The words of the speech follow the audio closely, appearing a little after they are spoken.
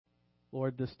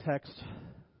Lord, this text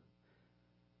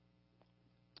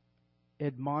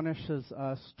admonishes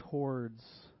us towards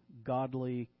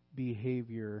godly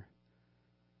behavior,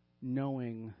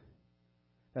 knowing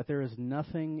that there is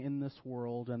nothing in this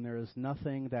world and there is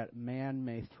nothing that man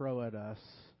may throw at us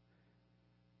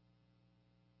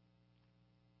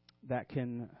that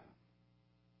can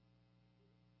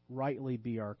rightly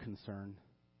be our concern.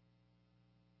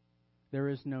 There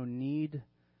is no need,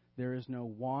 there is no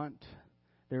want,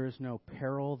 there is no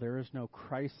peril, there is no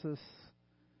crisis,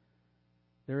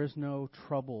 there is no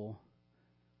trouble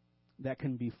that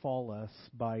can befall us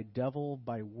by devil,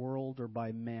 by world, or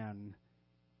by man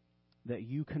that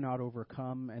you cannot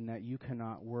overcome and that you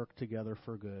cannot work together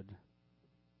for good.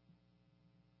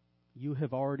 You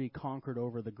have already conquered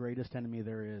over the greatest enemy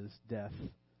there is, death,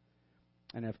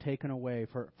 and have taken away,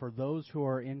 for those who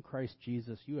are in Christ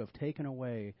Jesus, you have taken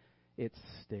away its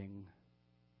sting.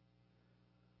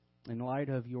 In light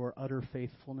of your utter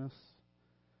faithfulness,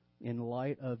 in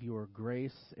light of your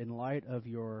grace, in light of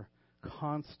your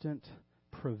constant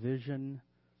provision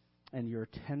and your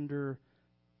tender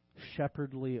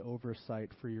shepherdly oversight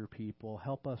for your people,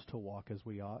 help us to walk as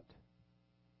we ought.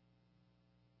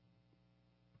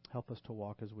 Help us to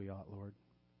walk as we ought, Lord.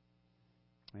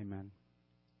 Amen.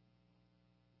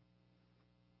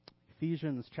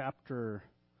 Ephesians chapter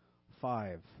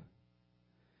 5.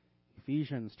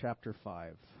 Ephesians chapter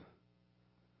 5.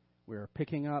 We're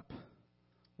picking up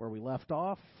where we left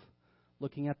off,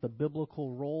 looking at the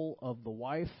biblical role of the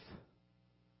wife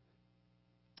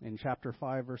in chapter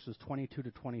 5, verses 22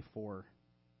 to 24.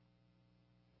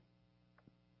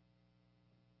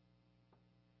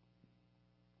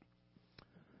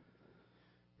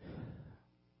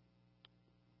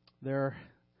 There,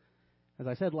 as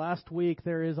I said last week,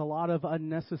 there is a lot of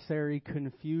unnecessary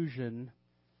confusion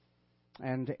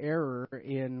and error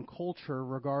in culture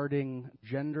regarding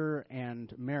gender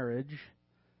and marriage.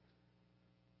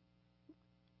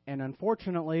 And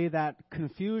unfortunately, that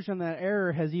confusion, that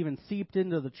error has even seeped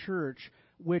into the church,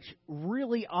 which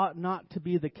really ought not to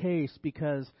be the case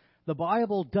because the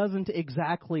Bible doesn't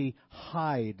exactly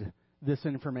hide this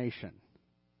information.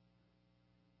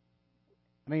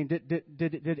 I mean,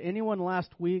 did anyone last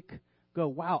week go,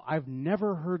 wow, I've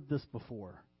never heard this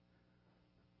before?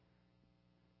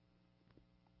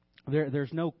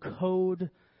 There's no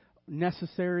code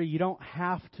necessary. You don't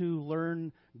have to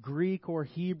learn Greek or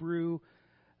Hebrew.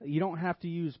 You don't have to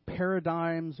use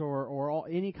paradigms or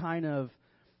any kind of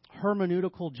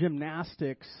hermeneutical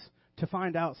gymnastics to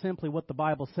find out simply what the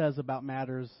Bible says about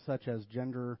matters such as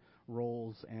gender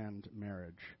roles and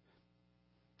marriage.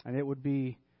 And it would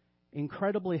be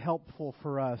incredibly helpful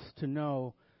for us to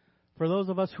know, for those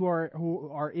of us who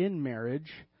are in marriage,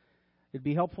 it'd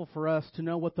be helpful for us to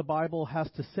know what the Bible has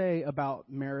to say about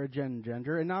marriage and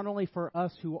gender, and not only for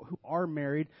us who are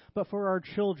married, but for our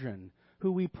children,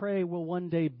 who we pray will one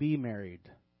day be married.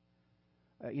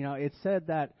 It's said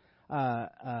that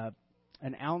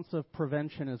an ounce of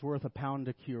prevention is worth a pound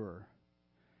of cure.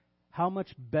 How much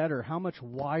better, how much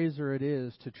wiser it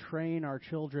is to train our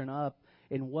children up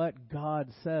in what God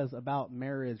says about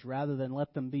marriage rather than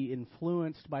let them be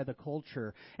influenced by the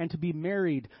culture and to be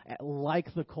married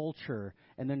like the culture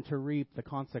and then to reap the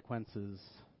consequences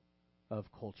of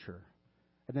culture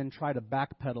and then try to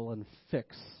backpedal and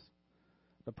fix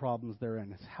the problems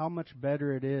therein. It's how much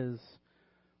better it is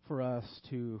for us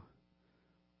to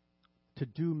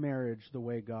do marriage the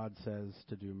way God says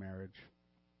to do marriage.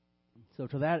 So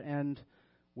to that end,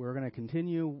 we're going to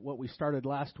continue what we started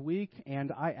last week,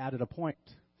 and I added a point,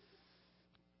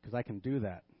 because I can do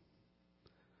that.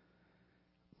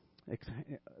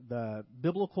 The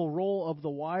biblical role of the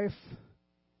wife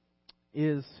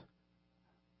is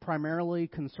primarily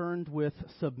concerned with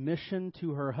submission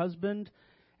to her husband,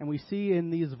 and we see in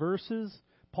these verses,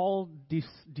 Paul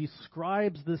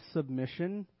describes this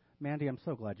submission. Mandy, I'm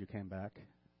so glad you came back.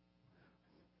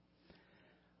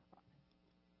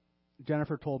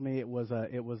 Jennifer told me it was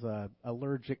a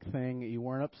allergic thing. You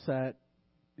weren't upset.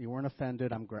 You weren't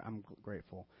offended. I'm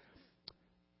grateful.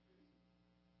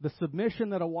 The submission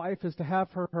that a wife is to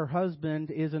have for her husband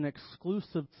is an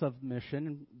exclusive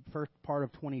submission, first part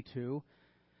of 22.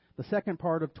 The second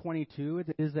part of 22,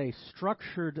 it is a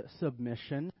structured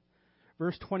submission.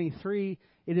 Verse 23,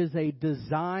 it is a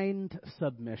designed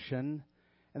submission.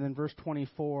 And then verse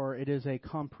 24, it is a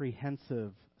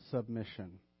comprehensive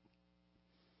submission.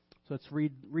 So let's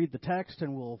read the text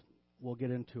and we'll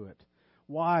get into it.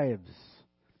 Wives,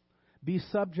 be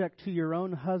subject to your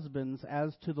own husbands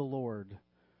as to the Lord.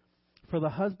 For the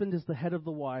husband is the head of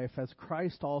the wife, as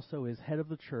Christ also is head of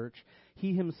the church,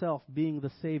 he himself being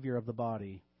the Savior of the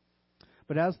body.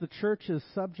 But as the church is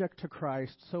subject to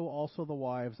Christ, so also the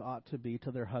wives ought to be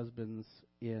to their husbands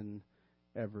in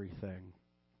everything.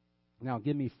 Now,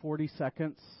 give me 40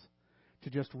 seconds to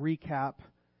just recap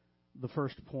the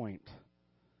first point.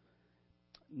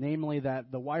 Namely,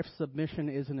 that the wife's submission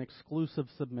is an exclusive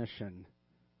submission.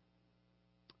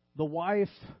 The wife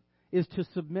is to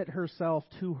submit herself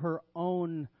to her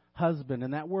own husband.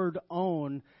 And that word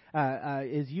own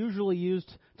is usually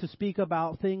used to speak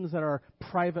about things that are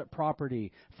private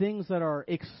property, things that are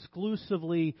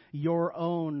exclusively your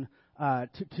own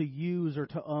to use or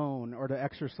to own or to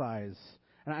exercise.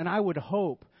 And I would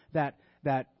hope that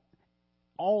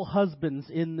all husbands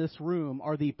in this room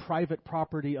are the private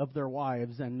property of their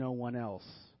wives and no one else.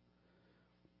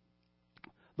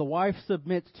 The wife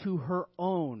submits to her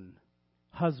own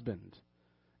husband,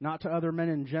 not to other men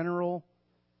in general.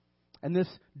 And this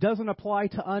doesn't apply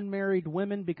to unmarried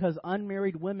women because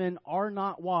unmarried women are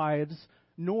not wives,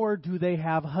 nor do they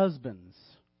have husbands.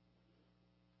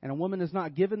 And a woman is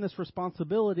not given this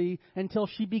responsibility until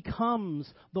she becomes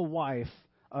the wife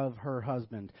of her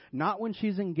husband. Not when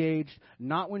she's engaged,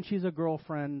 not when she's a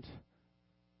girlfriend,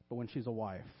 but when she's a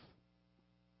wife.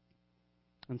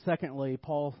 And secondly,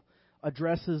 Paul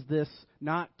addresses this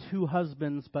not to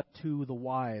husbands, but to the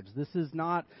wives. This is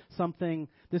not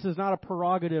a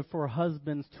prerogative for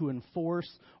husbands to enforce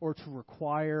or to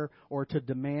require or to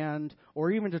demand or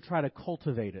even to try to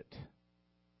cultivate it.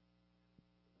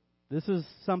 This is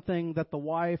something that the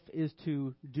wife is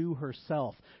to do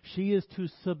herself. She is to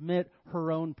submit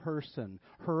her own person,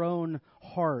 her own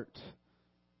heart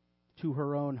to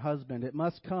her own husband. It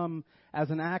must come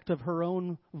as an act of her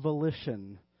own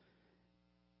volition.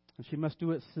 And she must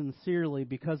do it sincerely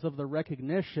because of the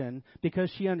recognition,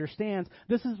 because she understands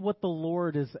this is what the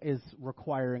Lord is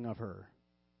requiring of her.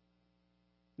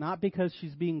 Not because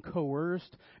she's being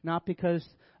coerced, not because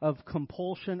of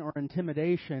compulsion or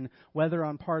intimidation, whether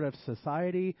on part of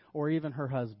society or even her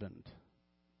husband.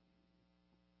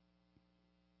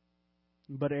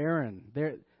 But Aaron,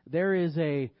 there is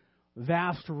a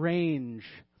vast range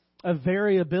of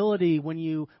variability when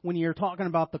you're talking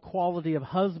about the quality of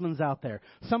husbands out there.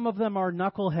 Some of them are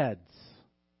knuckleheads.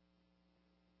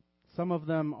 Some of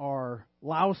them are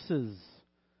louses.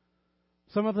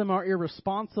 Some of them are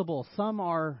irresponsible. Some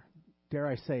are, dare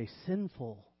I say,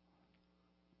 sinful.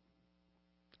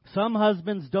 Some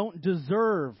husbands don't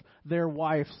deserve their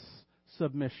wife's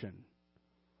submission.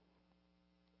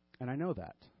 And I know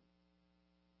that.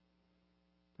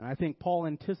 And I think Paul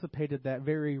anticipated that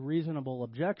very reasonable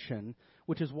objection,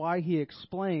 which is why he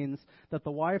explains that the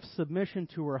wife's submission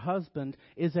to her husband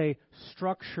is a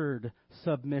structured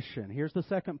submission. Here's the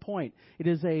second point. It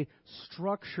is a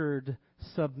structured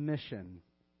submission.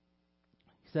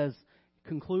 He says,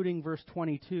 concluding verse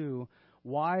 22,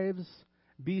 "Wives,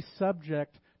 be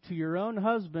subject to your own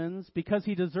husbands because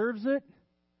he deserves it,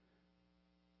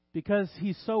 because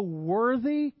he's so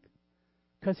worthy,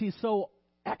 because he's so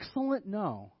excellent?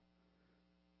 No.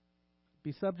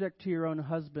 Be subject to your own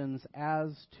husbands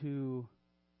as to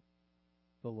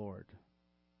the Lord."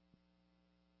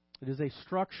 It is a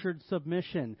structured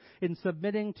submission. In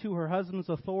submitting to her husband's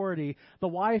authority, the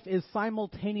wife is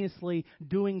simultaneously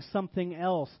doing something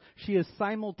else. She is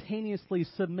simultaneously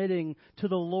submitting to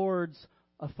the Lord's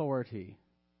authority.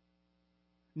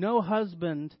 No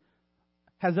husband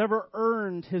has ever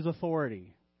earned his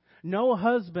authority. No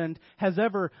husband has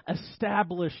ever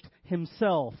established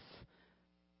himself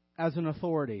as an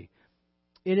authority.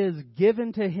 It is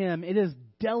given to him, it is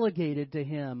delegated to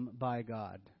him by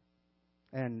God.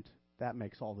 And that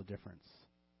makes all the difference.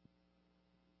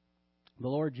 The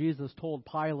Lord Jesus told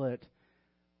Pilate,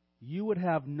 "You would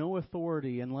have no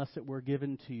authority unless it were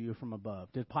given to you from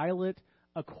above." Did Pilate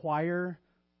acquire,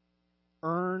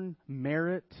 earn,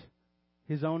 merit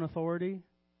his own authority?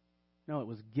 No, it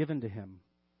was given to him.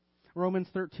 Romans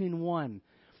 13:1.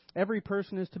 Every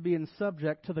person is to be in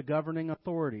subject to the governing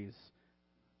authorities.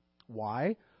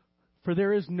 Why? For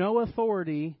there is no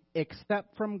authority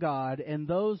except from God, and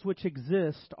those which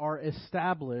exist are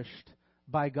established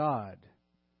by God.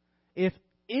 If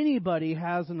anybody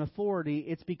has an authority,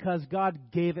 it's because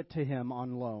God gave it to him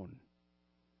on loan.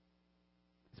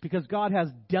 It's because God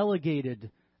has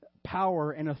delegated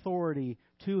power and authority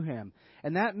to him.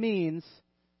 And that means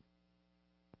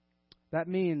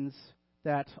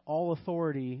that all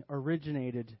authority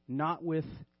originated not with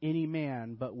any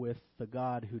man, but with the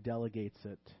God who delegates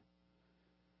it.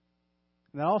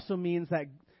 And that also means that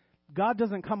God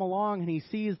doesn't come along and He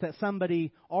sees that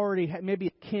somebody already, maybe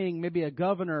a king, maybe a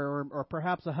governor, or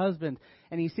perhaps a husband,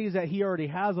 and He sees that he already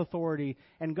has authority,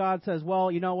 and God says, well,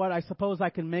 you know what, I suppose I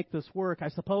can make this work. I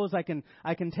suppose I can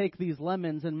take these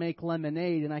lemons and make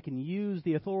lemonade, and I can use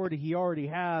the authority He already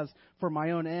has for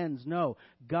my own ends. No,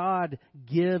 God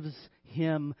gives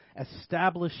him,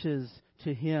 establishes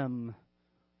to him.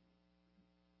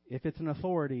 If it's an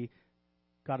authority,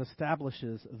 God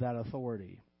establishes that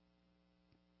authority.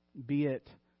 Be it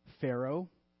Pharaoh,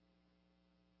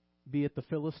 be it the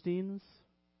Philistines,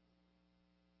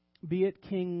 be it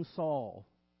King Saul,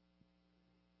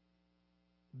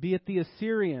 be it the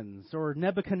Assyrians, or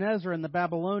Nebuchadnezzar and the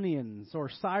Babylonians, or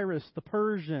Cyrus the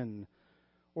Persian,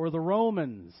 or the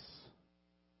Romans,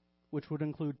 which would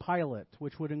include Pilate,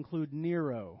 which would include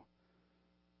Nero,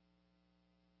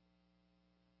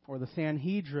 or the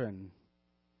Sanhedrin,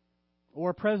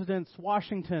 or Presidents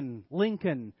Washington,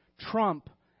 Lincoln, Trump,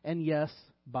 and yes,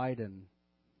 Biden.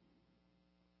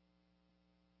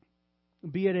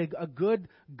 Be it a good,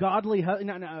 godly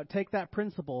husband. Now, take that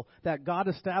principle that God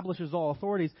establishes all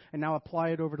authorities and now apply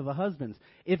it over to the husbands.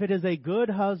 If it is a good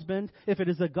husband, if it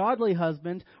is a godly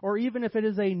husband, or even if it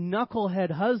is a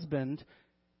knucklehead husband,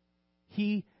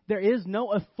 there is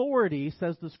no authority,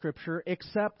 says the Scripture,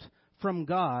 except from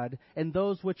God, and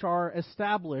those which are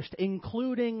established,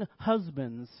 including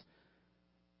husbands,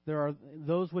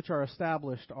 those which are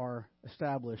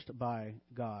established by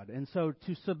God. And so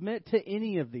to submit to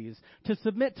any of these, to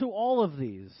submit to all of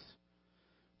these,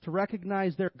 to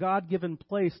recognize their God-given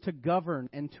place to govern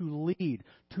and to lead,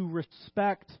 to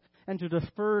respect and to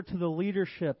defer to the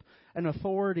leadership and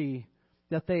authority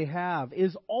that they have,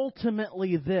 is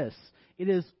ultimately this. It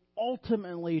is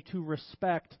ultimately to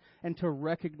respect and to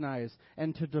recognize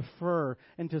and to defer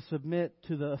and to submit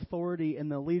to the authority and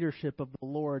the leadership of the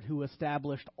Lord who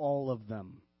established all of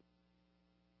them.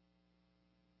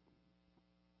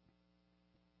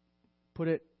 Put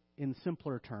it in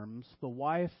simpler terms, the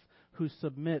wife who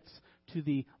submits to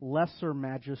the lesser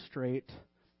magistrate,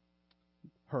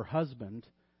 her husband,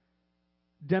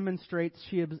 demonstrates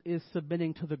she is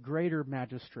submitting to the greater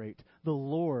magistrate, the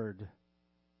Lord,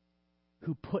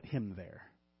 who put him there.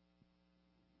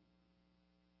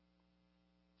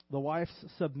 The wife's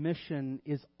submission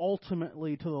is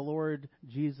ultimately to the Lord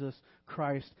Jesus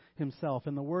Christ Himself.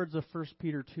 In the words of 1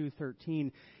 Peter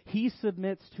 2:13, she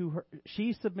submits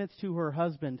to her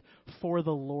husband for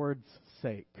the Lord's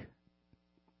sake.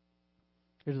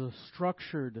 It is a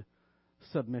structured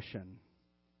submission.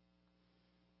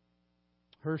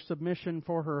 Her submission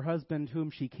for her husband,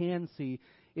 whom she can see,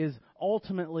 is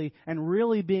ultimately and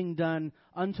really being done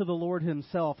unto the Lord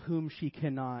Himself, whom she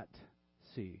cannot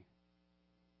see.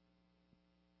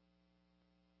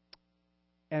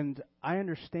 And I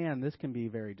understand this can be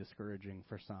very discouraging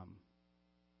for some.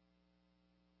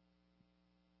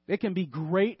 It can be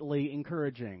greatly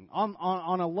encouraging. On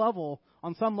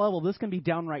some level, this can be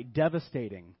downright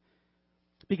devastating.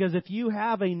 Because if you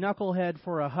have a knucklehead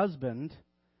for a husband,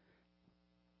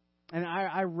 and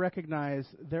I recognize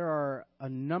there are a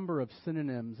number of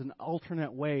synonyms and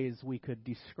alternate ways we could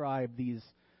describe these,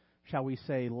 shall we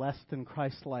say, less than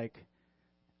Christ-like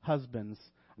husbands.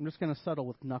 I'm just going to settle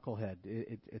with knucklehead.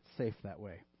 It's safe that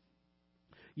way.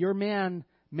 Your man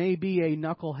may be a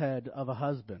knucklehead of a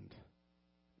husband.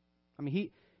 I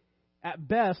mean, at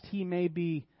best, he may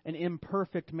be an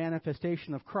imperfect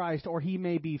manifestation of Christ, or he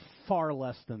may be far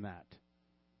less than that.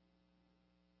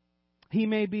 He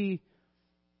may be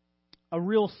a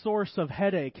real source of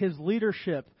headache. His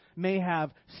leadership may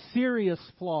have serious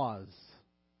flaws.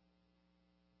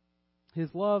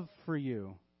 His love for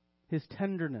you, his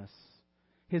tenderness,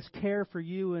 his care for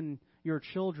you and your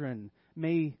children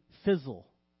may fizzle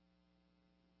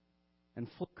and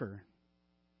flicker.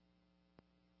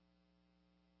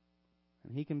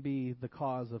 And he can be the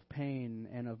cause of pain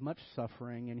and of much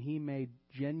suffering, and he may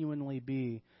genuinely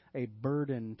be a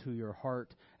burden to your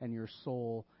heart and your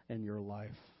soul and your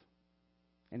life.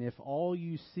 And if all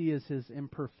you see is his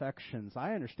imperfections,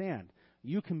 I understand.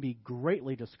 You can be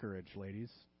greatly discouraged, ladies.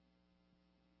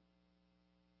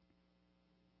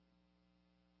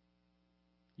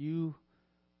 You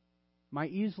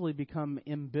might easily become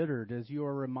embittered as you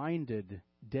are reminded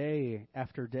day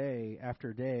after day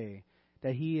after day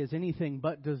that he is anything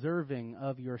but deserving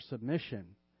of your submission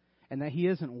and that he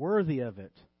isn't worthy of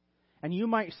it. And you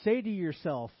might say to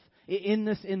yourself, in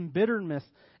this embitterment,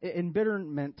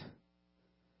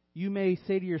 you may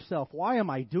say to yourself, why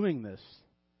am I doing this?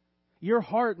 Your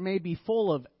heart may be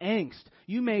full of angst.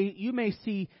 You may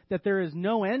see that there is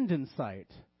no end in sight.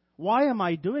 Why am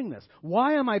I doing this?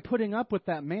 Why am I putting up with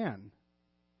that man?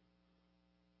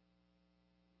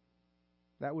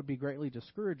 That would be greatly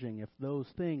discouraging if those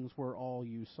things were all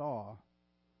you saw.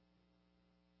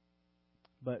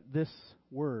 But this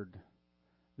word,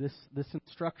 this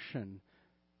instruction,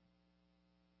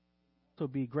 will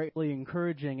be greatly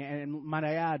encouraging and, might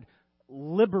I add,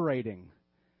 liberating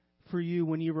for you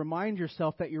when you remind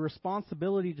yourself that your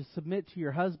responsibility to submit to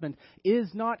your husband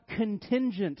is not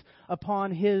contingent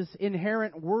upon his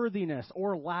inherent worthiness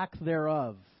or lack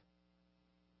thereof.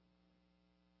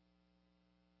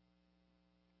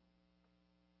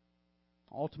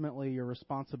 Ultimately, your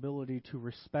responsibility to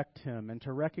respect him and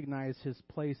to recognize his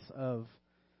place of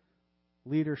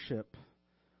leadership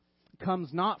comes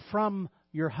not from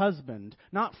your husband,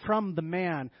 not from the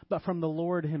man, but from the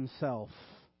Lord himself.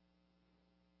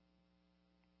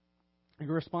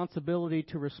 Your responsibility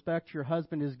to respect your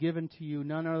husband is given to you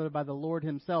none other by the Lord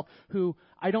himself, who,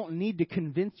 I don't need to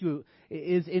convince you,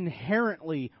 is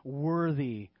inherently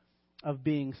worthy of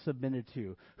being submitted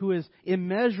to, who is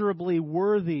immeasurably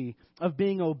worthy of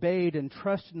being obeyed and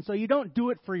trusted. And so you don't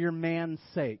do it for your man's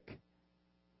sake.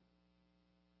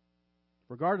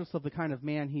 Regardless of the kind of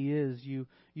man he is, you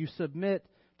submit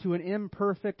to an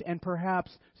imperfect and perhaps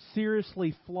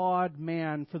seriously flawed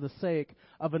man for the sake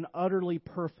of an utterly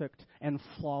perfect and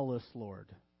flawless Lord.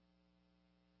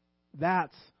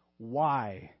 That's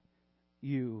why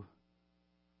you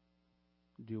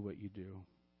do what you do.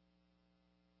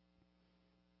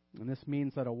 And this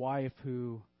means that a wife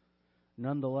who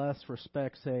nonetheless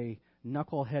respects a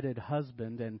knuckle-headed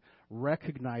husband and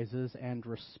recognizes and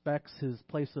respects his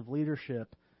place of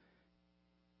leadership,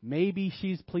 maybe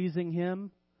she's pleasing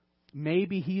him,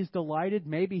 maybe he's delighted,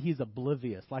 maybe he's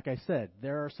oblivious. Like I said,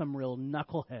 there are some real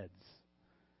knuckleheads.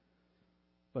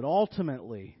 But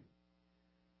ultimately,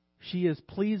 she is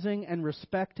pleasing and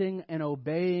respecting and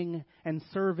obeying and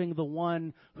serving the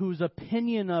one whose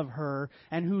opinion of her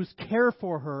and whose care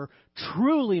for her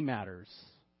truly matters.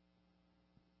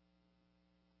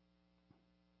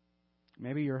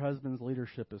 Maybe your husband's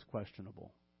leadership is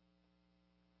questionable.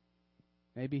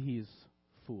 Maybe he's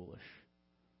foolish.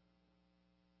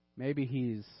 Maybe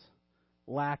he's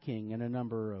lacking in a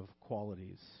number of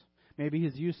qualities. Maybe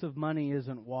his use of money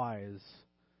isn't wise.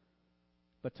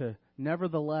 But to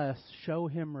nevertheless show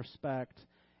him respect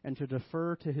and to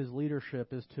defer to his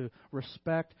leadership is to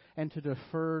respect and to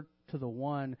defer to the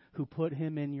one who put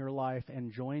him in your life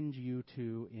and joined you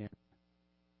two in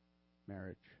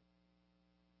marriage.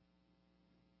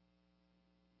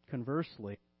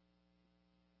 Conversely,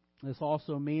 this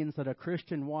also means that a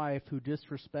Christian wife who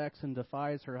disrespects and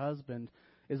defies her husband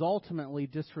is ultimately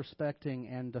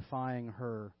disrespecting and defying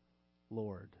her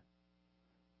Lord.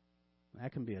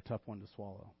 That can be a tough one to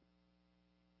swallow.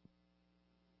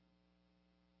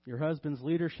 Your husband's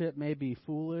leadership may be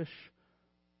foolish,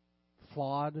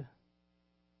 flawed,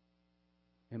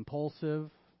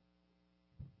 impulsive,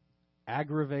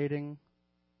 aggravating,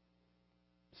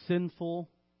 sinful,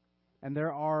 and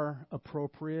there are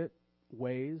appropriate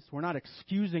ways. We're not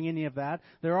excusing any of that.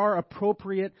 There are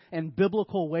appropriate and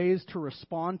biblical ways to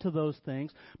respond to those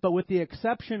things, but with the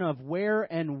exception of where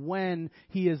and when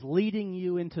he is leading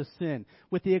you into sin,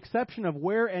 with the exception of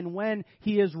where and when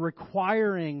he is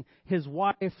requiring his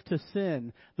wife to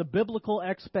sin, the biblical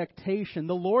expectation,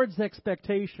 the Lord's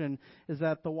expectation, is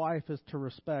that the wife is to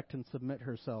respect and submit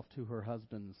herself to her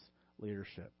husband's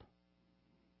leadership.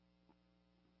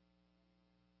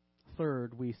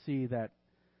 Third, we see that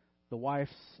the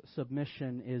wife's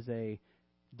submission is a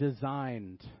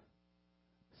designed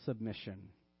submission.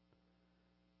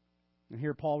 And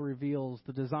here Paul reveals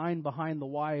the design behind the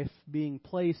wife being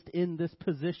placed in this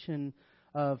position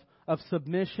of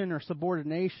submission or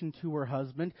subordination to her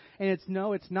husband. And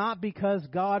it's not because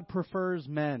God prefers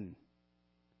men.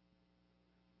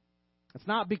 It's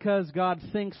not because God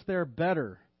thinks they're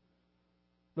better.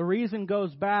 The reason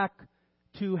goes back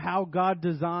to how God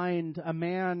designed a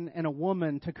man and a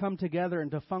woman to come together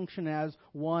and to function as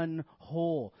one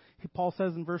whole. Paul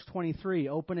says in verse 23,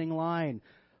 opening line,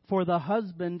 "For the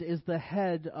husband is the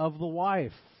head of the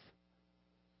wife."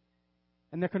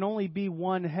 And there can only be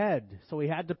one head, so he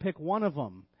had to pick one of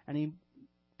them, and he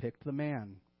picked the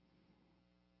man.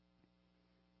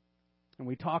 And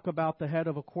we talk about the head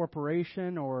of a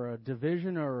corporation or a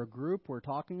division or a group, we're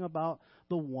talking about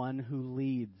the one who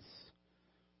leads.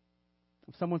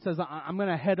 If someone says, I'm going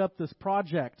to head up this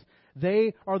project,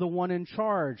 they are the one in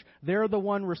charge. They're the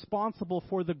one responsible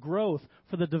for the growth,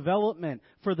 for the development,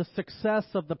 for the success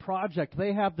of the project.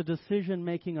 They have the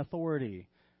decision-making authority.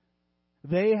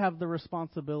 They have the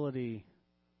responsibility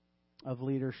of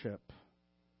leadership.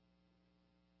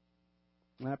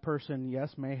 And that person,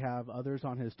 yes, may have others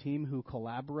on his team who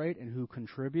collaborate and who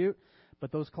contribute,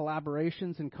 But those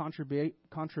collaborations and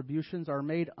contributions are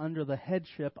made under the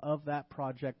headship of that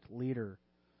project leader.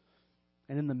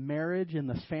 And in the marriage, in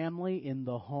the family, in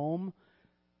the home,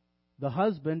 the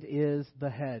husband is the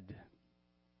head.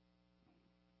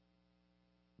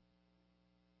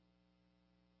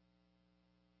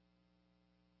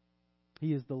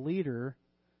 He is the leader.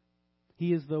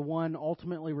 He is the one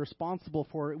ultimately responsible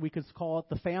for it. We could call it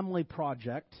the family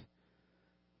project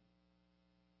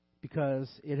because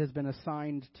it has been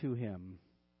assigned to him.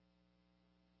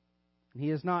 He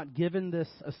is not given this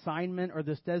assignment or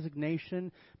this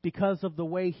designation because of the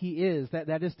way he is.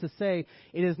 That is to say,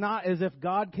 it is not as if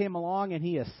God came along and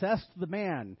he assessed the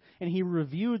man and he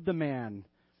reviewed the man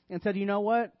and said, you know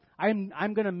what, I'm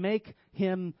going to make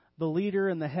him the leader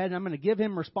and the head, and I'm going to give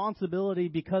him responsibility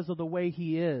because of the way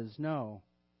he is. No.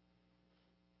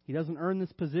 He doesn't earn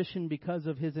this position because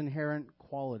of his inherent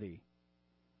quality.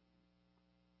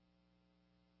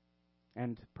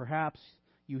 And perhaps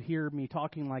you hear me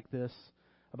talking like this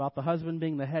about the husband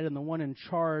being the head and the one in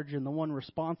charge and the one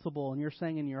responsible, and you're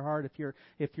saying in your heart,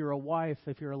 if you're a wife,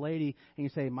 if you're a lady, and you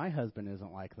say, my husband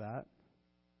isn't like that.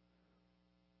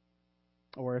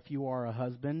 Or if you are a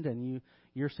husband and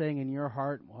you're saying in your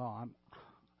heart, well,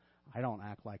 I don't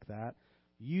act like that.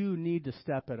 You need to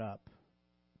step it up.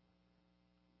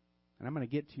 And I'm going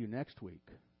to get to you next week.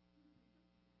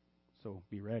 So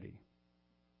be ready.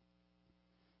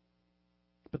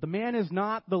 But the man is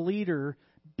not the leader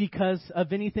because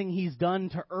of anything he's done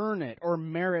to earn it or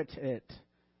merit it.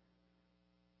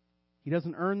 He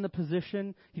doesn't earn the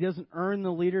position. He doesn't earn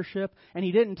the leadership. And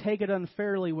he didn't take it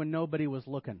unfairly when nobody was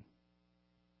looking.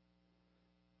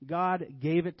 God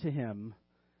gave it to him.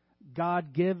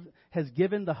 God has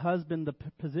given the husband the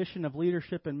position of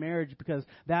leadership in marriage because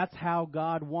that's how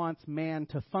God wants man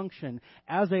to function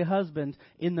as a husband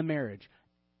in the marriage,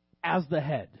 as the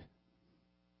head.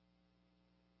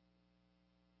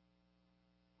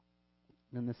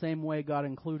 In the same way God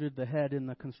included the head in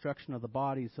the construction of the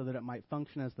body so that it might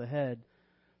function as the head,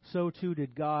 so too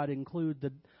did God include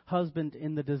the husband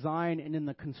in the design and in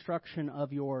the construction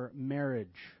of your marriage,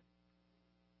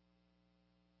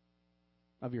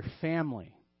 of your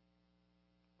family,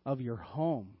 of your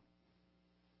home.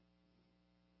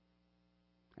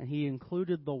 And He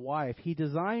included the wife. He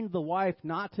designed the wife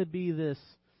not to be this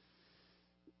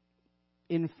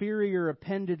inferior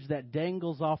appendage that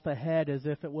dangles off the head as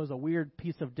if it was a weird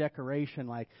piece of decoration.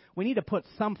 Like, we need to put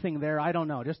something there. I don't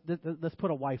know. Just let's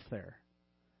put a wife there.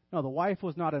 No, the wife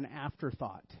was not an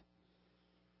afterthought.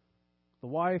 The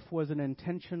wife was an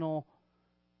intentional,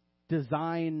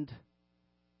 designed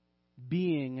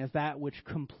being as that which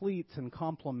completes and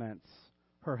complements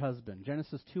her husband.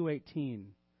 Genesis 2:18.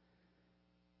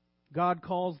 God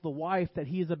calls the wife that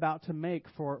He is about to make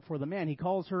for the man. He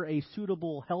calls her a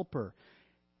suitable helper.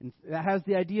 And that has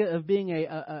the idea of being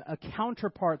a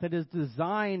counterpart that is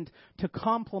designed to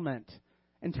complement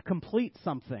and to complete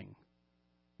something.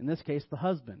 In this case, the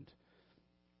husband.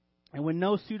 And when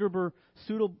no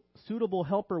suitable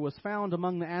helper was found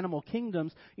among the animal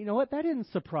kingdoms, you know what? That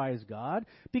didn't surprise God,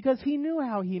 because He knew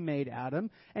how He made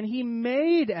Adam. And He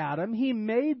made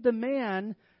the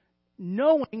man,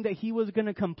 knowing that He was going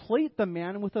to complete the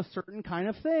man with a certain kind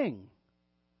of thing.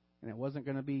 And it wasn't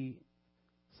going to be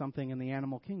something in the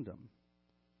animal kingdom.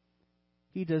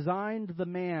 He designed the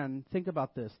man, think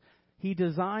about this, He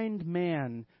designed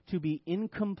man to be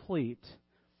incomplete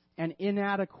and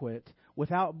inadequate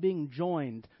without being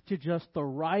joined to just the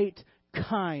right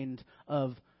kind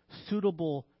of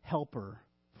suitable helper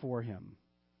for him.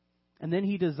 And then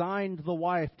He designed the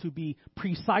wife to be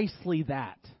precisely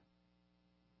that.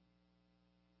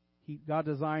 God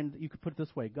designed, you could put it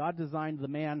this way, God designed the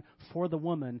man for the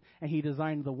woman, and He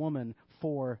designed the woman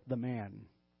for the man.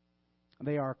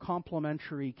 They are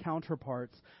complementary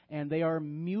counterparts, and they are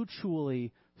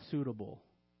mutually suitable.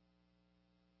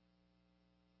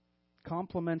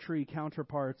 Complementary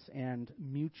counterparts and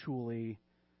mutually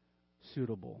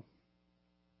suitable.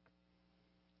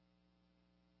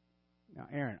 Now,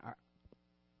 Aaron,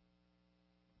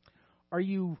 are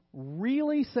you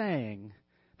really saying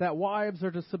that wives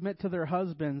are to submit to their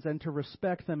husbands and to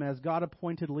respect them as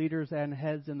God-appointed leaders and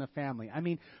heads in the family? I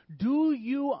mean, do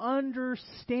you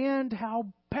understand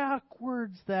how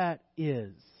backwards that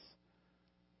is?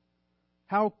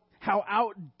 How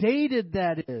outdated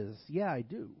that is? Yeah, I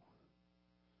do.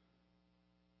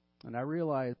 And I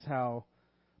realize how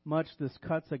much this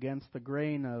cuts against the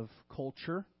grain of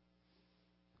culture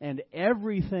and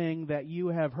everything that you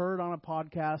have heard on a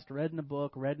podcast, read in a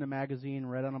book, read in a magazine,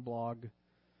 read on a blog,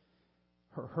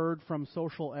 heard from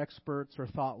social experts or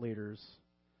thought leaders.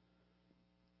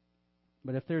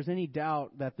 But if there's any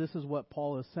doubt that this is what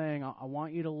Paul is saying, I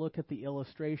want you to look at the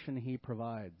illustration he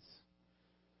provides.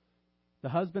 The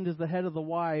husband is the head of the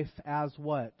wife as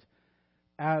what?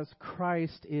 As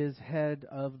Christ is head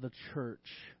of the church.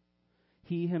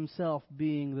 He himself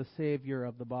being the Savior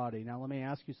of the body. Now let me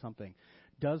ask you something.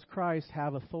 Does Christ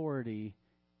have authority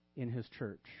in his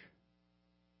church?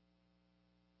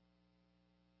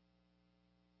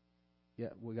 Yeah,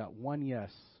 we got one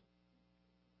yes.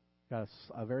 Got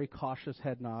a very cautious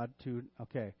head nod to,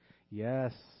 okay,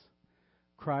 yes,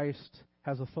 Christ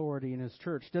has authority in his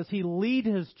church. Does he lead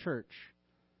his church?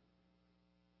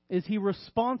 Is he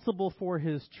responsible for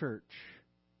his church?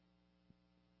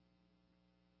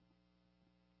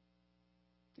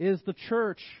 Is the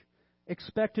church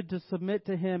expected to submit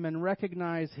to him and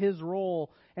recognize his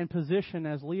role and position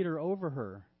as leader over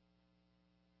her?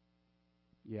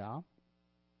 Yeah.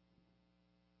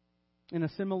 In a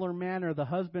similar manner, the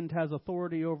husband has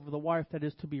authority over the wife that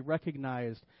is to be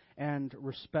recognized and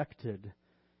respected.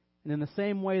 And in the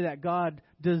same way that God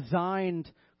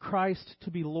designed Christ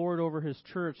to be Lord over his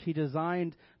church, he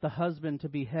designed the husband to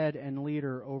be head and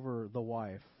leader over the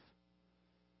wife.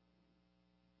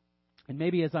 And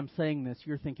maybe as I'm saying this,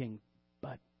 you're thinking,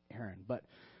 but Aaron, but,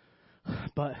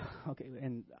 okay,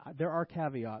 and there are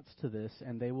caveats to this,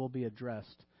 and they will be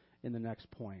addressed in the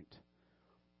next point.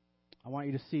 I want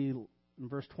you to see in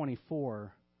verse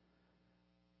 24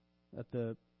 that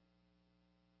the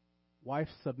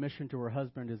wife's submission to her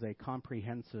husband is a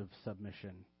comprehensive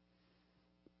submission.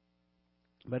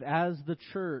 But as the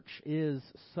church is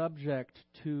subject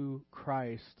to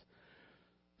Christ,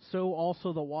 so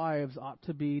also the wives ought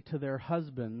to be to their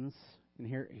husbands. And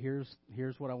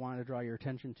here's what I want to draw your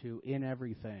attention to: in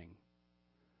everything.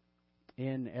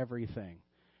 In everything.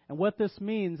 And what this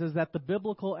means is that the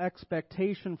biblical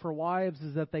expectation for wives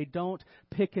is that they don't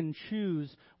pick and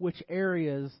choose which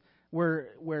areas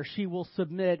where she will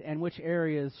submit and which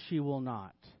areas she will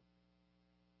not.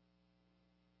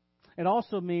 It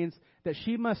also means that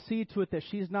she must see to it that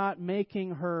she's not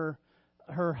making her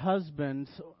husband,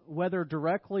 whether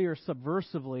directly or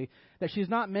subversively, that she's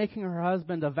not making her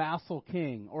husband a vassal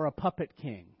king or a puppet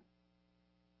king.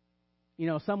 You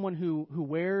know, someone who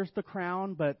wears the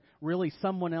crown, but really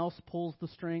someone else pulls the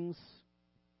strings.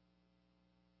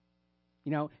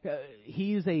 You know,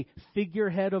 he's a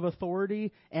figurehead of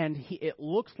authority, and it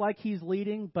looks like he's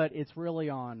leading, but it's really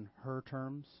on her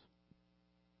terms.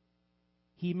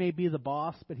 He may be the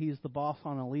boss, but he's the boss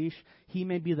on a leash. He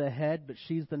may be the head, but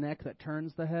she's the neck that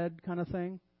turns the head, kind of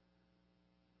thing.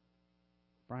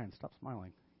 Brian, stop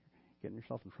smiling. You're getting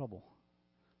yourself in trouble.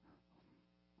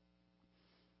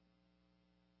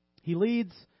 He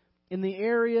leads in the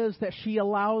areas that she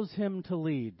allows him to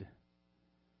lead.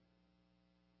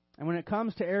 And when it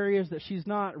comes to areas that she's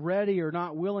not ready or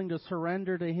not willing to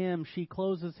surrender to him, she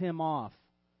closes him off.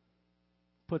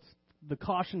 Puts the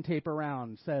caution tape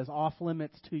around, says, off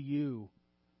limits to you.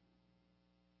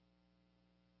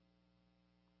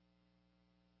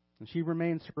 And she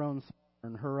remains her own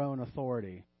sovereign, her own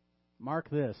authority. Mark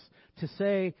this. To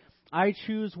say, I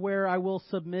choose where I will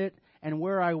submit and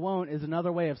where I won't is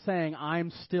another way of saying,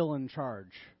 I'm still in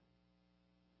charge.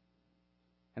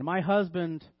 And my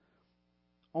husband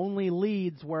only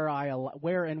leads where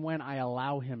and when I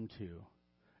allow him to.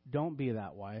 Don't be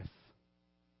that wife.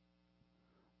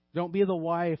 Don't be the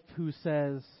wife who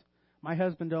says, my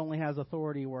husband only has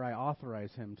authority where I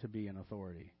authorize him to be in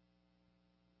authority.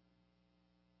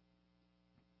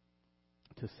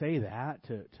 To say that,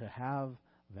 to have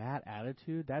that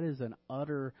attitude, that is an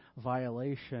utter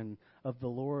violation of the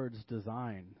Lord's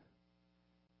design.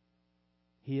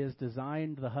 He has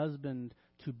designed the husband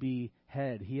to be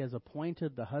head. He has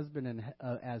appointed the husband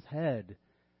as head,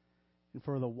 and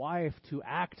for the wife to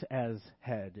act as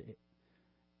head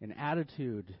in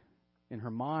attitude, in her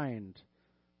mind.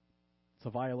 It's a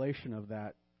violation of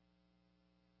that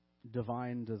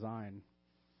divine design.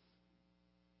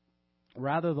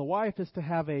 Rather, the wife is to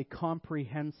have a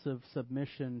comprehensive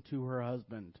submission to her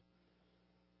husband.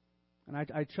 And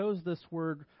I chose this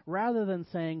word rather than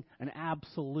saying an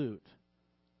absolute,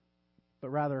 but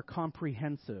rather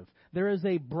comprehensive. There is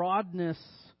a broadness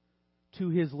to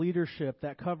his leadership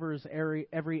that covers every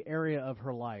area of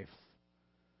her life.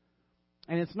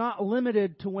 And it's not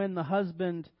limited to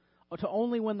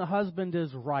only when the husband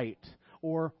is right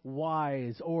or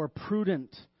wise or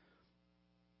prudent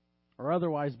or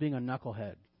otherwise being a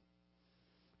knucklehead.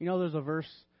 You know, there's a verse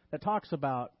that talks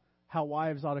about how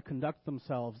wives ought to conduct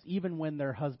themselves even when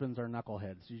their husbands are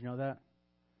knuckleheads. Did you know that?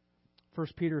 1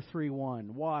 Peter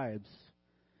 3:1. Wives,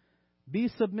 be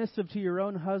submissive to your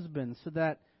own husbands, so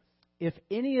that if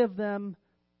any of them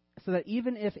so that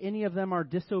even if any of them are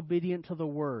disobedient to the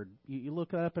word, you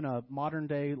look it up in a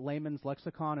modern-day layman's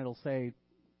lexicon, it'll say,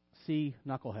 see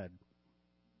knucklehead.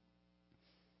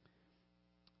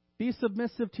 Be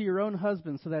submissive to your own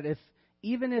husband, so that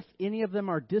even if any of them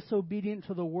are disobedient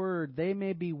to the word, they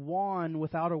may be won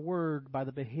without a word by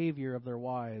the behavior of their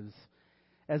wives,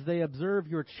 as they observe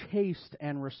your chaste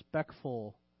and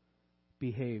respectful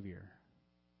behavior.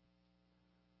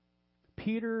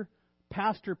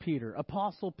 Pastor Peter,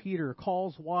 Apostle Peter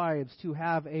calls wives to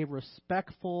have a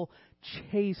respectful,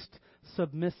 chaste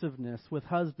submissiveness with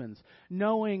husbands,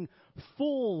 knowing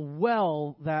full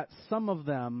well that some of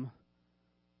them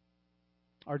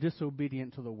are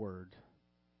disobedient to the word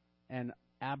and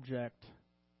abject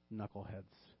knuckleheads.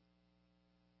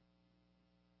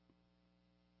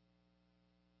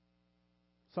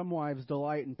 Some wives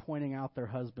delight in pointing out their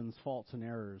husband's faults and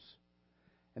errors,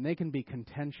 and they can be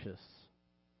contentious.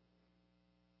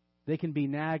 They can be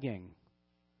nagging.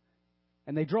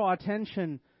 And they draw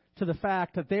attention to the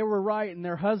fact that they were right and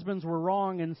their husbands were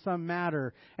wrong in some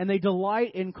matter. And they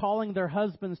delight in calling their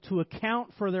husbands to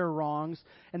account for their wrongs,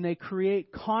 and they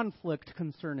create conflict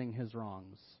concerning his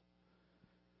wrongs.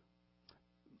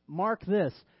 Mark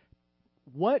this.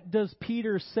 What does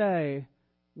Peter say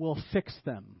will fix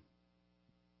them?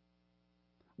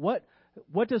 What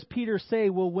does Peter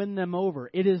say will win them over?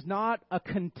 It is not a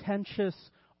contentious,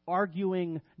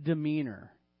 arguing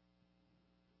demeanor.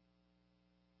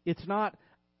 It's not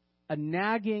a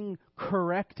nagging,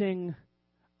 correcting,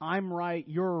 I'm right,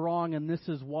 you're wrong, and this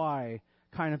is why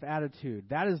kind of attitude.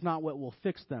 That is not what will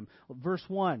fix them. Verse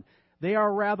 1, they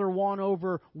are rather won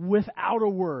over without a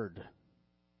word.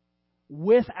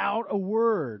 Without a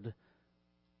word.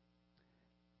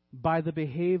 By the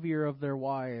behavior of their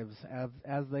wives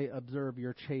as they observe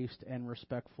your chaste and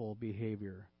respectful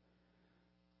behavior.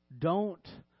 Don't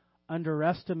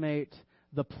underestimate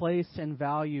the place and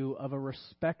value of a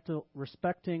respectful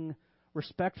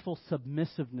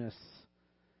submissiveness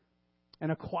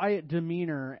and a quiet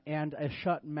demeanor and a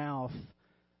shut mouth,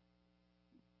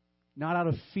 not out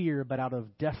of fear, but out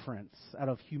of deference, out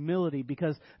of humility,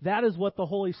 because that is what the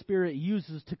Holy Spirit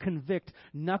uses to convict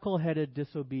knuckleheaded,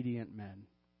 disobedient men.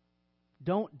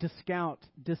 Don't discount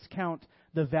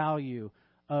the value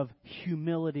of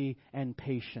humility and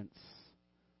patience.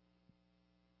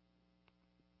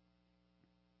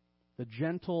 The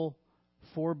gentle,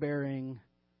 forbearing,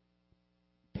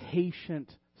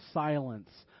 patient silence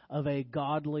of a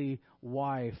godly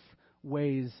wife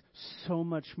weighs so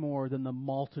much more than the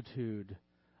multitude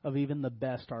of even the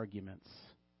best arguments.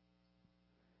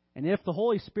 And if the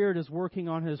Holy Spirit is working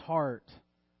on his heart,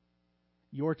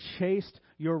 your chaste,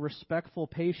 your respectful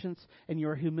patience, and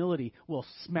your humility will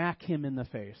smack him in the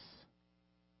face.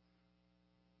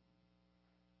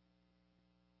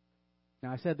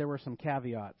 Now, I said there were some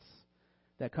caveats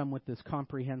that come with this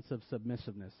comprehensive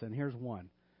submissiveness, and here's one.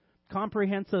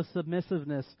 Comprehensive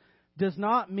submissiveness does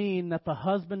not mean that the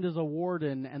husband is a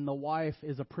warden and the wife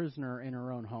is a prisoner in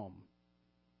her own home.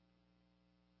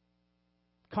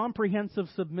 Comprehensive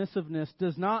submissiveness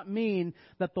does not mean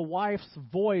that the wife's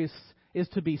voice is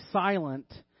to be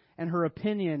silent and her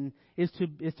opinion is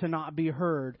to not be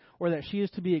heard, or that she is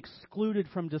to be excluded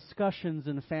from discussions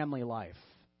in family life.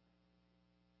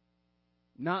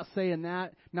 Not saying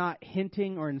that, not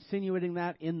hinting or insinuating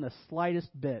that in the slightest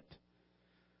bit.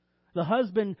 The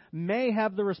husband may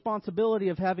have the responsibility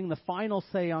of having the final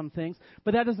say on things,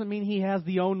 but that doesn't mean he has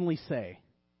the only say.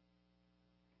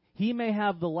 He may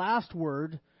have the last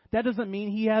word. That doesn't mean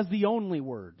he has the only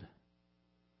word.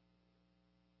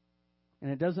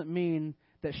 And it doesn't mean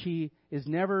that she is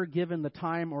never given the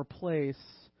time or place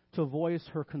to voice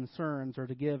her concerns or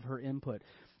to give her input.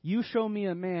 You show me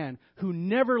a man who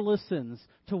never listens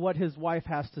to what his wife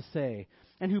has to say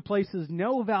and who places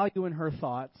no value in her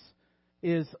thoughts,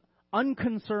 is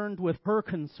unconcerned with her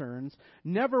concerns,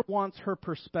 never wants her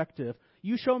perspective.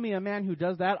 You show me a man who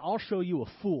does that, I'll show you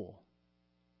a fool.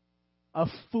 A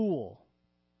fool.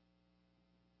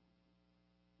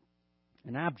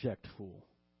 An abject fool.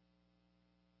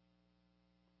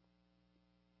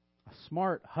 A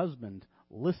smart husband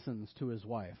listens to his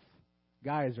wife.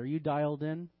 Guys, are you dialed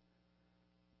in?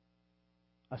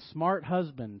 A smart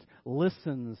husband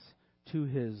listens to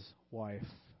his wife.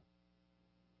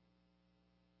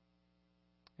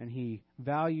 And he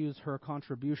values her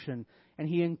contribution, and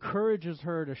he encourages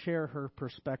her to share her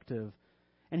perspective.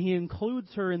 And he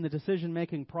includes her in the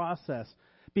decision-making process,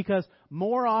 because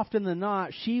more often than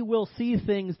not, she will see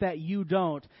things that you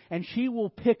don't, and she will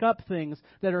pick up things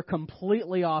that are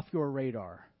completely off your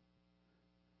radar.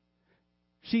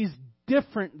 She's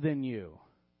different than you,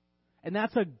 and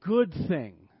that's a good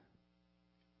thing.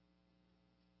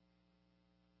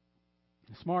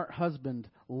 smart husband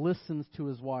listens to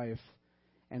his wife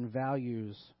and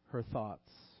values her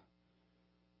thoughts.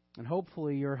 And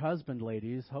hopefully your husband,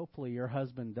 ladies, hopefully your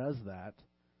husband does that.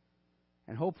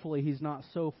 And hopefully he's not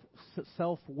so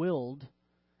self-willed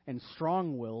and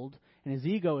strong-willed, and his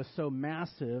ego is so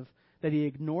massive that he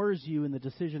ignores you in the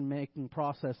decision-making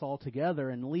process altogether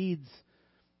and leads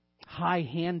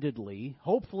high-handedly.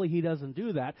 Hopefully he doesn't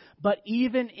do that. But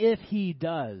even if he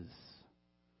does,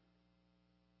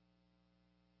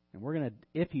 and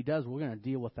if he does, we're going to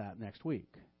deal with that next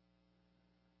week.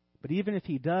 But even if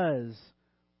he does,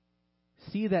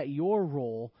 see that your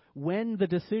role, when the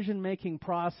decision-making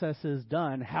process is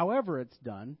done, however it's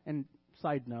done, and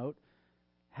side note,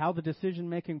 how the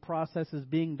decision-making process is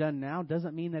being done now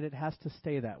doesn't mean that it has to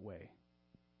stay that way.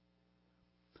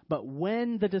 But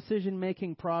when the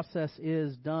decision-making process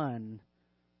is done,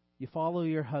 you follow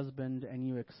your husband and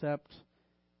you accept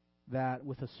that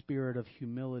with a spirit of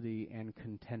humility and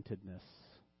contentedness.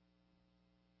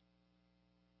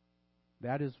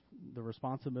 That is the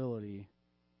responsibility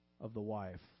of the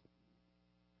wife.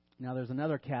 Now there's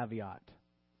another caveat.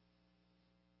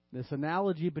 This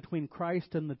analogy between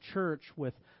Christ and the church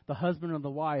with the husband and the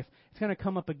wife, it's going to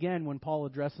come up again when Paul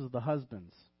addresses the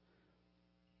husbands.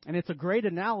 And it's a great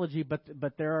analogy,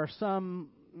 but there are some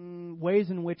ways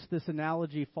in which this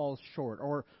analogy falls short.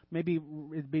 Or maybe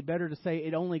it'd be better to say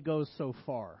it only goes so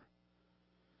far.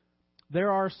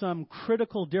 There are some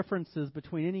critical differences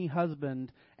between any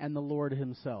husband and the Lord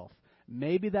himself.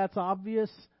 Maybe that's obvious,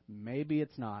 maybe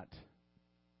it's not.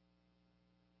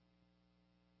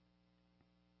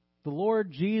 The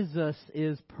Lord Jesus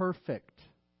is perfect.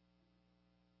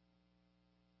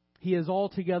 He is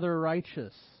altogether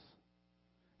righteous.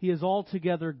 He is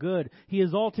altogether good. He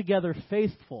is altogether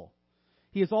faithful.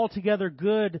 He is altogether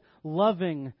good,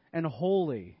 loving, and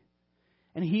holy.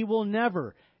 And He will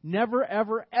never,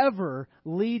 ever, ever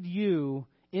lead you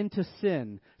into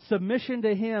sin. Submission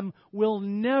to Him will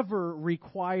never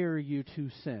require you to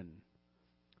sin.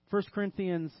 1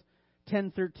 Corinthians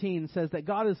 10:13 says that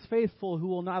God is faithful, who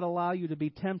will not allow you to be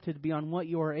tempted beyond what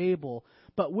you are able,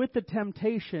 but with the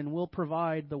temptation will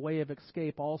provide the way of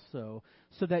escape also,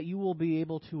 so that you will be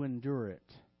able to endure it.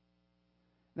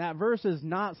 That verse is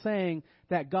not saying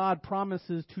that God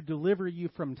promises to deliver you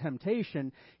from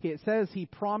temptation. It says He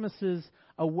promises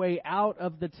a way out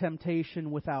of the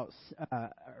temptation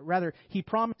He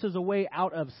promises a way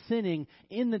out of sinning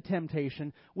in the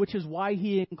temptation, which is why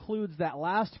He includes that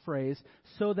last phrase,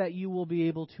 so that you will be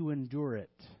able to endure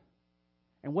it.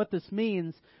 And what this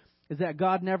means is that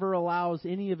God never allows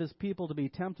any of His people to be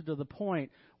tempted to the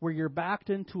point where you're backed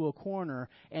into a corner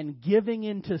and giving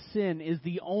into sin is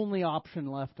the only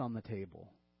option left on the table.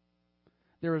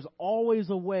 There is always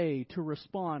a way to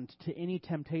respond to any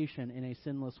temptation in a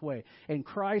sinless way. And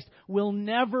Christ will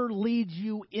never lead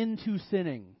you into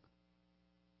sinning.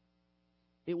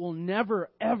 It will never,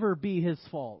 ever be His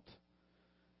fault.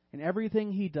 And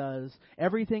everything He does,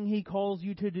 everything He calls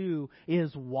you to do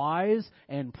is wise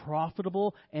and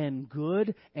profitable and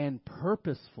good and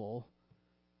purposeful.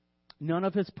 None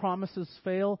of His promises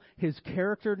fail. His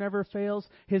character never fails.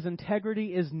 His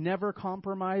integrity is never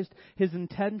compromised. His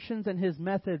intentions and His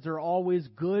methods are always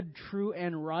good, true,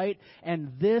 and right.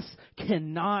 And this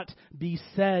cannot be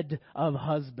said of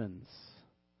husbands,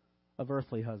 of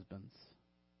earthly husbands.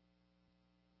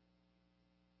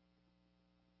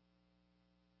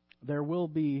 There will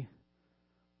be,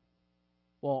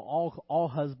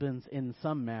 all husbands in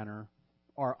some manner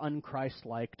are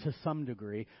un-Christ-like to some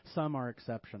degree. Some are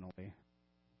exceptionally.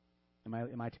 Am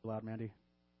I too loud, Mandy?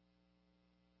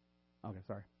 Okay,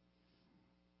 sorry.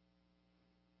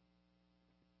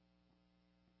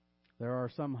 There are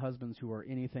some husbands who are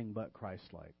anything but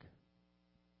Christ-like.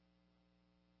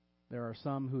 There are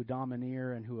some who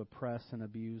domineer and who oppress and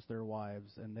abuse their wives,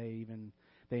 and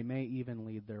they may even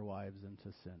lead their wives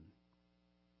into sin.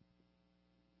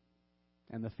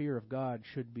 And the fear of God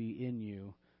should be in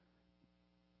you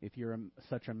if you're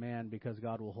such a man, because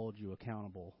God will hold you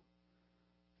accountable.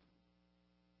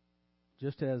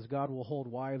 Just as God will hold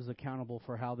wives accountable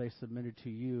for how they submitted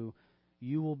to you,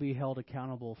 you will be held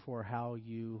accountable for how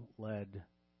you led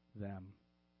them.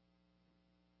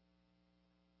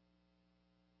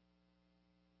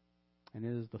 And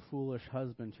it is the foolish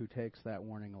husband who takes that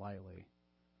warning lightly.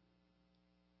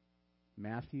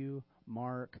 Matthew,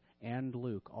 Mark, and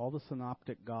Luke, all the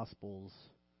synoptic gospels,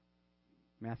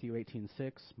 Matthew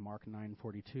 18:6, Mark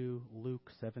 9:42,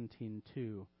 Luke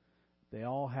 17:2, they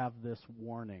all have this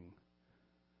warning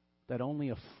that only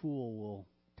a fool will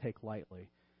take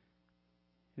lightly.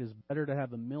 It is better to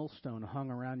have a millstone hung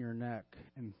around your neck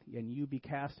and you be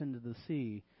cast into the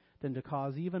sea than to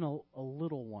cause even a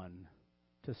little one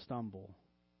to stumble.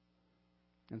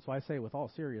 And so I say with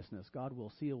all seriousness, God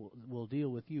will deal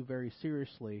with you very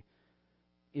seriously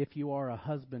if you are a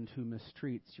husband who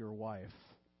mistreats your wife.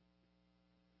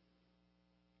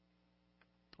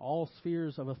 All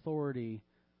spheres of authority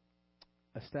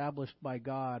established by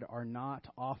God are not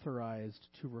authorized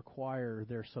to require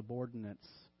their subordinates,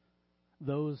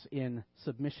 those in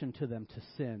submission to them, to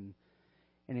sin.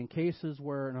 And in cases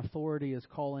where an authority is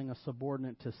calling a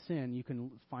subordinate to sin, you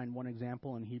can find one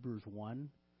example in Hebrews 1.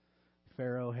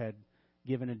 Pharaoh had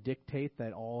given a dictate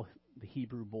that all the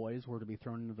Hebrew boys were to be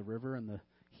thrown into the river, and the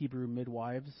Hebrew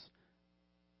midwives,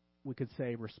 we could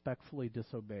say, respectfully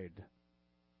disobeyed.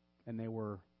 And they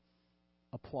were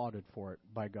applauded for it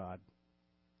by God.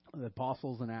 The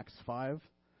apostles in Acts 5,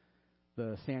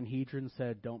 the Sanhedrin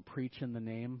said, don't preach in the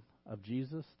name of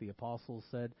Jesus. The apostles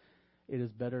said, it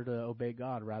is better to obey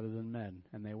God rather than men.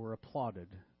 And they were applauded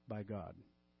by God.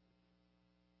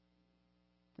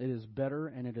 It is better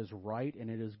and it is right and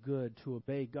it is good to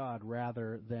obey God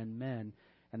rather than men.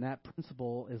 And that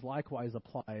principle is likewise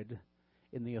applied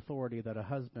in the authority that a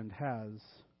husband has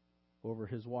over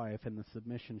his wife and the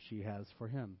submission she has for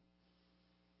him.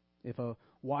 If a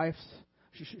wife's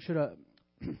let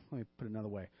me put it another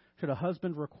way. Should a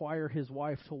husband require his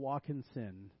wife to walk in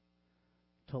sin,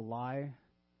 to lie,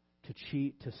 to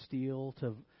cheat, to steal,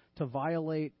 to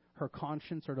violate her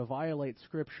conscience or to violate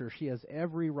Scripture, she has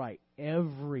every right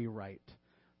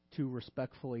to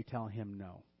respectfully tell him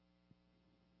no.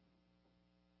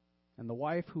 And the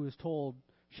wife who is told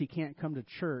she can't come to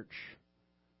church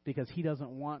because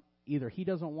either he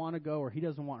doesn't want to go or he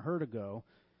doesn't want her to go,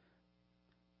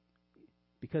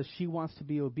 because she wants to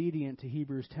be obedient to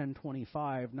Hebrews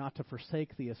 10:25, not to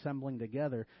forsake the assembling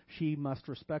together, she must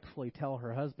respectfully tell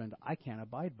her husband, I can't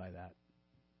abide by that.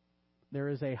 There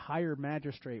is a higher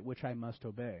magistrate which I must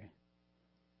obey.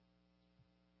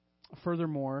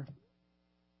 Furthermore,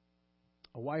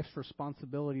 a wife's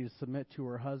responsibility to submit to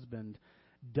her husband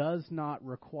does not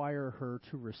require her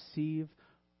to receive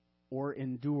or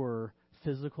endure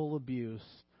physical abuse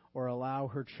or allow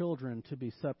her children to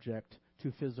be subject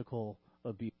to physical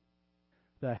abuse.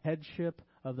 The headship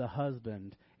of the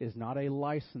husband is not a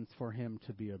license for him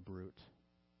to be a brute.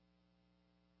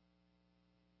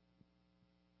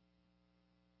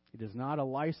 It is not a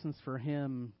license for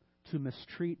him to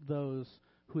mistreat those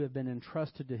who have been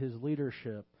entrusted to his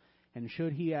leadership. And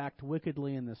should he act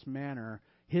wickedly in this manner,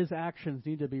 his actions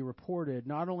need to be reported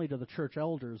not only to the church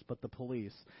elders, but the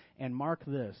police. And mark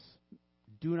this,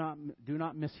 do not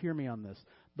mishear me on this.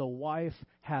 The wife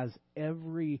has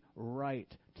every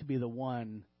right to be the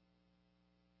one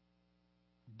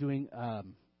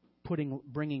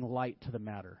bringing light to the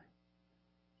matter.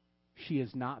 She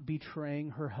is not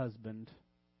betraying her husband.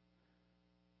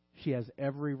 She has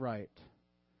every right.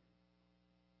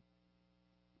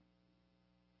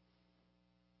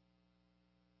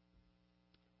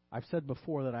 I've said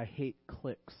before that I hate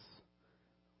cliques.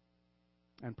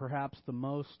 And perhaps the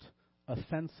most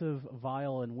offensive,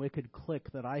 vile, and wicked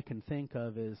clique that I can think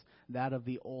of is that of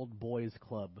the old boys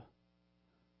club,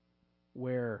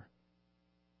 where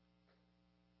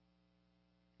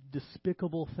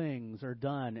despicable things are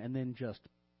done and then just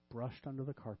brushed under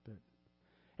the carpet.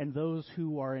 And those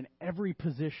who are in every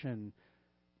position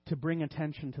to bring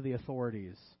attention to the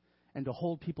authorities and to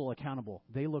hold people accountable,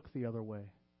 they look the other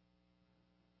way.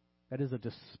 That is a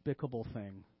despicable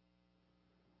thing.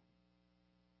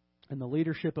 And the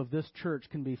leadership of this church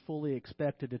can be fully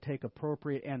expected to take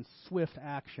appropriate and swift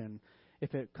action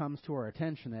if it comes to our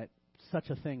attention that such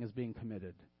a thing is being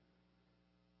committed.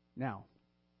 Now,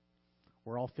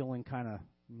 we're all feeling kind of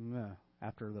meh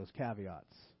after those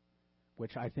caveats,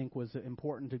 which I think was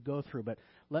important to go through. But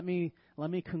let me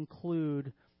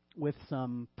conclude with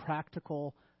some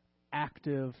practical,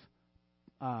 active,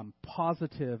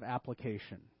 positive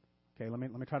application. Okay, let me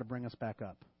try to bring us back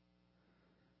up.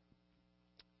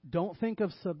 Don't think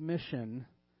of submission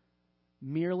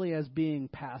merely as being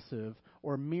passive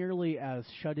or merely as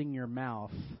shutting your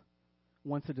mouth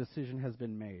once a decision has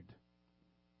been made.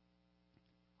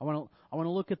 I want to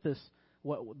look at this,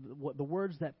 what the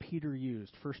words that Peter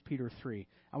used, 1 Peter 3.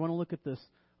 I want to look at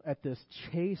this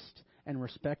chaste and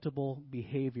respectable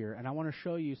behavior, and I want to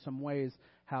show you some ways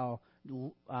how,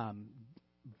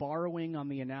 borrowing on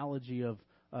the analogy of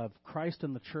Christ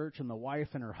and the church and the wife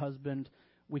and her husband,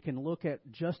 we can look at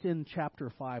just in chapter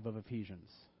 5 of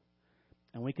Ephesians.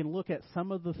 And we can look at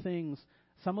some of the things,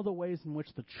 some of the ways in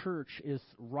which the church is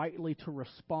rightly to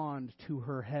respond to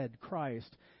her head,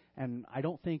 Christ. And I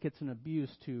don't think it's an abuse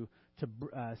to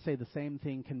say the same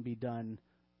thing can be done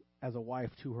as a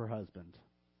wife to her husband.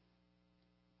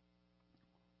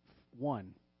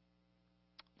 1,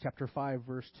 Chapter 5,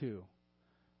 verse 2.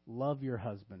 Love your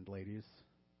husband, ladies.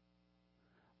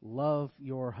 Love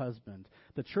your husband.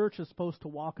 The church is supposed to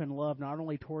walk in love not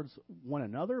only towards one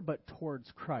another, but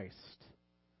towards Christ.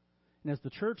 And as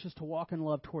the church is to walk in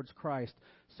love towards Christ,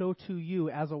 so too you,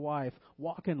 as a wife,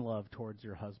 walk in love towards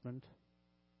your husband.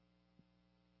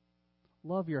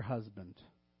 Love your husband.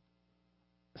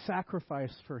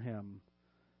 Sacrifice for him.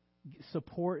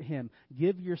 Support him.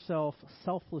 Give yourself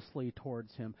selflessly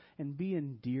towards him, and be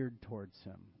endeared towards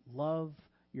him. Love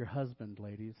your husband,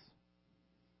 ladies.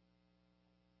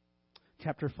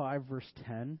 Chapter 5, verse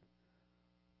 10.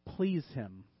 Please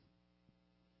him.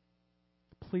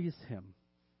 Please him.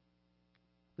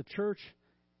 The church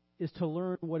is to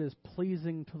learn what is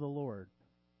pleasing to the Lord.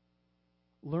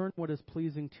 Learn what is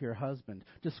pleasing to your husband.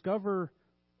 Discover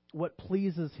what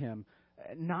pleases him,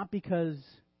 not because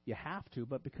you have to,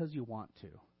 but because you want to,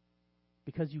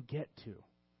 because you get to.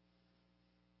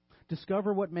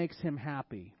 Discover what makes him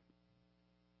happy.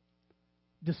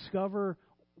 Discover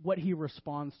what he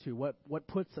responds to, what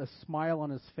puts a smile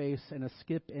on his face and a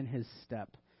skip in his step,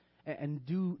 and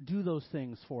do those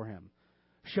things for him.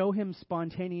 Show him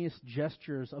spontaneous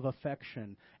gestures of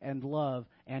affection and love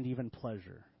and even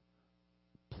pleasure.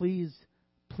 Please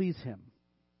him.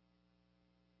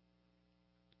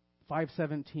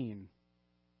 5:17.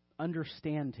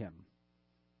 Understand him.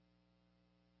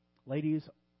 Ladies,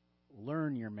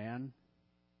 learn your man.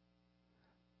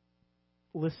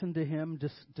 Listen to him.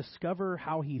 Discover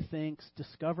how he thinks.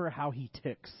 Discover how he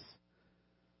ticks.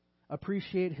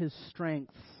 Appreciate his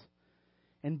strengths.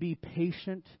 And be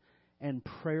patient and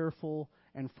prayerful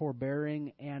and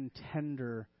forbearing and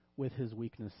tender with his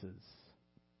weaknesses.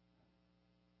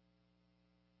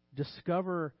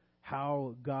 Discover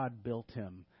how God built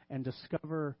him. And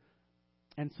discover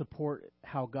and support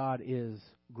how God is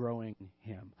growing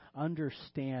him.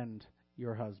 Understand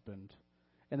your husband.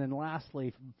 And then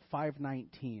lastly,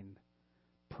 5:19,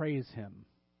 praise him.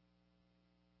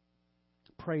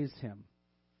 Praise him.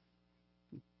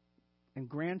 And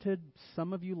granted,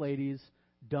 some of you ladies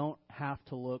don't have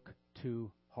to look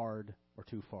too hard or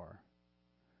too far.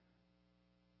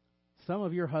 Some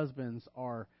of your husbands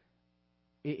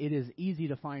it is easy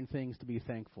to find things to be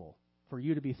thankful, for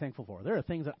you to be thankful for. There are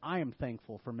things that I am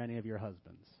thankful for many of your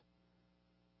husbands.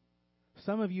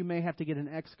 Some of you may have to get an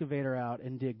excavator out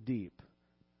and dig deep.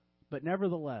 But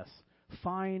nevertheless,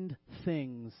 find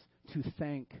things to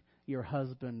thank your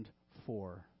husband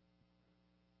for.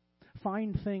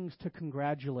 Find things to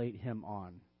congratulate him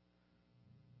on.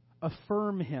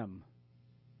 Affirm him.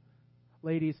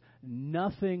 Ladies,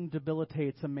 nothing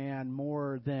debilitates a man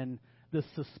more than the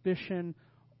suspicion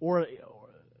or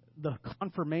the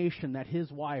confirmation that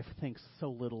his wife thinks so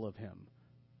little of him.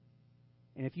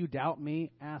 And if you doubt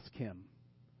me, ask him.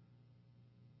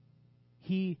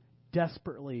 He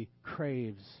desperately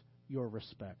craves your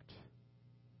respect.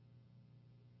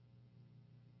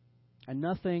 And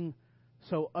nothing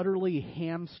so utterly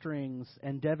hamstrings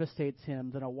and devastates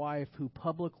him than a wife who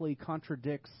publicly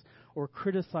contradicts or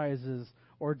criticizes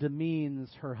or demeans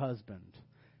her husband.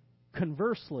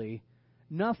 Conversely,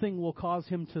 nothing will cause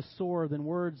him to soar than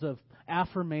words of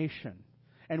affirmation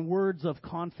and words of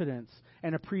confidence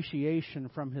and appreciation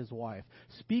from his wife.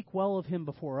 Speak well of him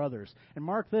before others. And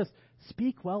mark this,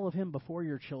 speak well of him before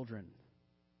your children.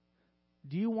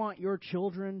 Do you want your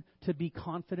children to be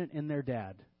confident in their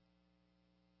dad?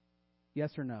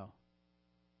 Yes or no?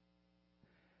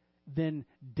 Then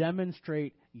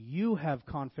demonstrate you have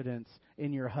confidence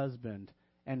in your husband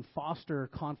and foster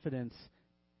confidence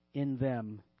in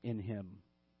them, in him.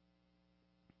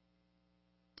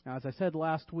 Now, as I said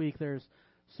last week, there's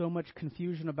so much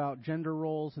confusion about gender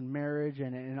roles in marriage,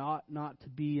 and it ought not to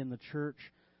be in the church.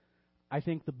 I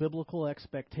think the biblical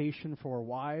expectation for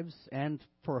wives and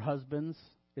for husbands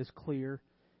is clear.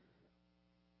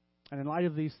 And in light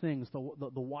of these things,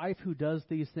 the wife who does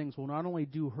these things will not only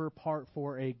do her part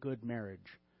for a good marriage,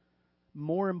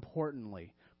 more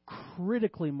importantly,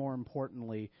 critically more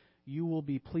importantly, you will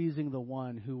be pleasing the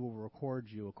one who will record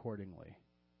you accordingly.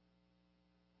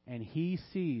 And he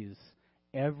sees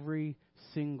every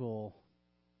single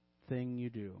thing you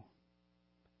do.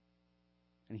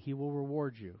 And he will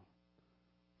reward you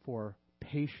for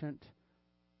patient,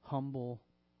 humble,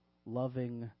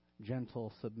 loving,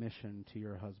 gentle submission to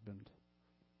your husband.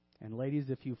 And ladies,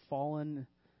 if you've fallen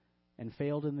and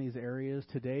failed in these areas,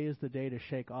 today is the day to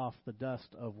shake off the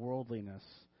dust of worldliness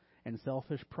and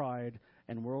selfish pride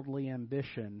and worldly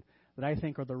ambition that I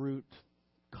think are the root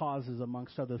causes,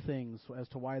 amongst other things, as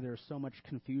to why there's so much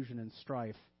confusion and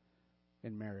strife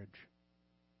in marriage.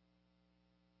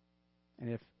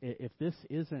 And if this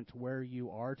isn't where you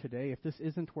are today, if this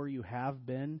isn't where you have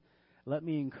been, let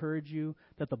me encourage you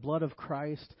that the blood of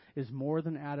Christ is more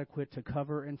than adequate to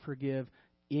cover and forgive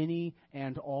any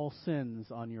and all sins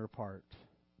on your part.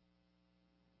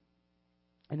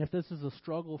 And if this is a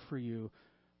struggle for you,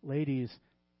 ladies,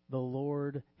 the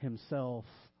Lord Himself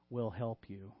will help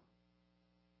you.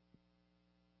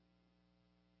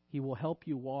 He will help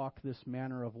you walk this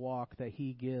manner of walk that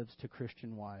He gives to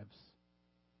Christian wives.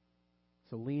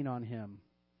 So lean on Him.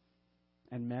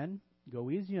 And men, go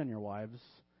easy on your wives,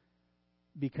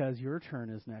 because your turn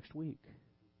is next week.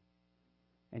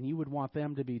 And you would want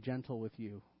them to be gentle with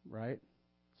you, right?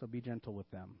 So be gentle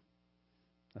with them.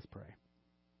 Let's pray.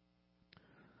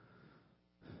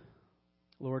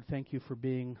 Lord, thank you for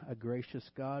being a gracious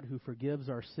God who forgives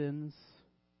our sins.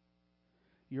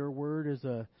 Your word is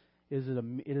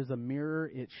a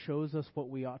mirror. It shows us what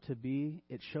we ought to be.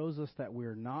 It shows us that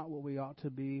we're not what we ought to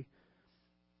be.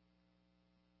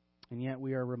 And yet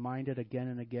we are reminded again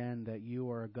and again that you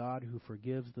are a God who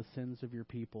forgives the sins of your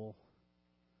people.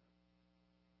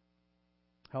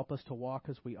 Help us to walk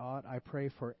as we ought. I pray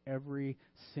for every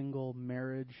single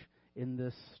marriage in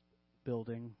this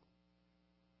building.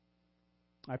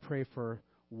 I pray for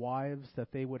wives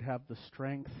that they would have the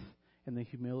strength and the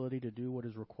humility to do what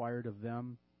is required of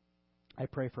them. I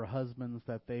pray for husbands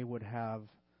that they would have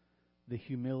the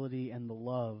humility and the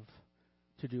love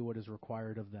to do what is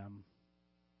required of them.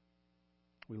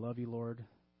 We love you, Lord.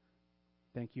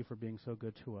 Thank you for being so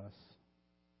good to us.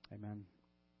 Amen.